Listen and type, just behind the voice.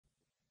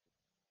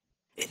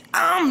It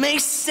all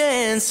makes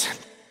sense.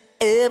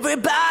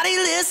 Everybody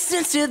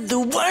listen to the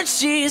words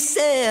she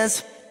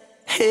says.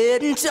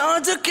 Heading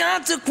towards a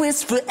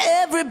consequence for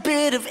every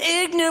bit of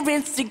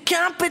ignorance and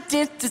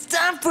incompetence. It's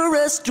time for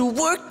us to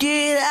work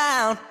it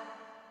out.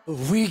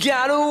 We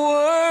gotta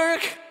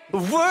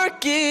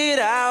work it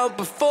out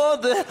before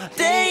the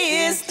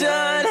day is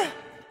done.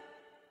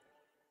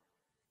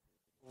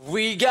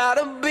 We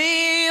gotta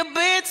be a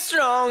bit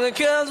stronger,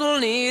 'cause we'll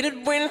need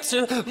it when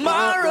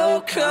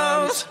tomorrow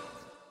comes.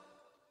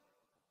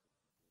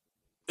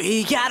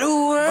 We gotta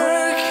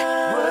work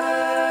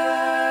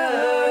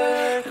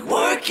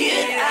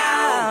it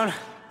out.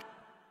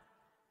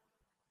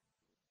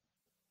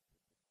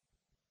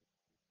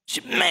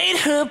 She made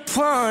her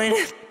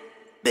point,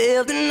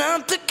 building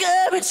up the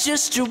courage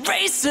just to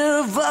raise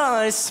her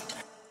voice.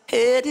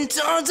 Heading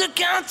towards a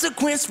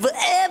consequence for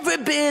every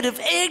bit of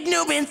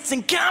ignorance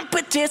and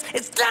incompetence.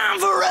 It's time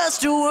for us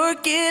to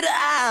work it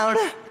out.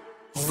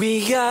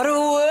 We gotta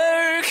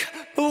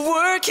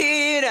work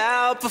it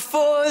out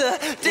before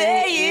the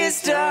day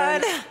is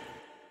done.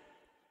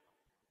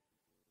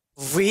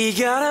 We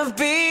gotta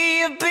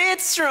be a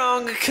bit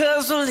stronger,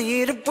 'cause we'll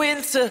need it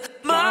when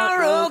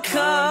tomorrow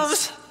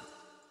comes.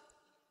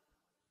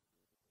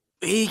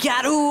 We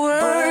gotta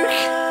work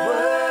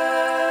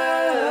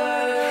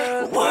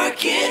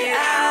it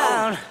out.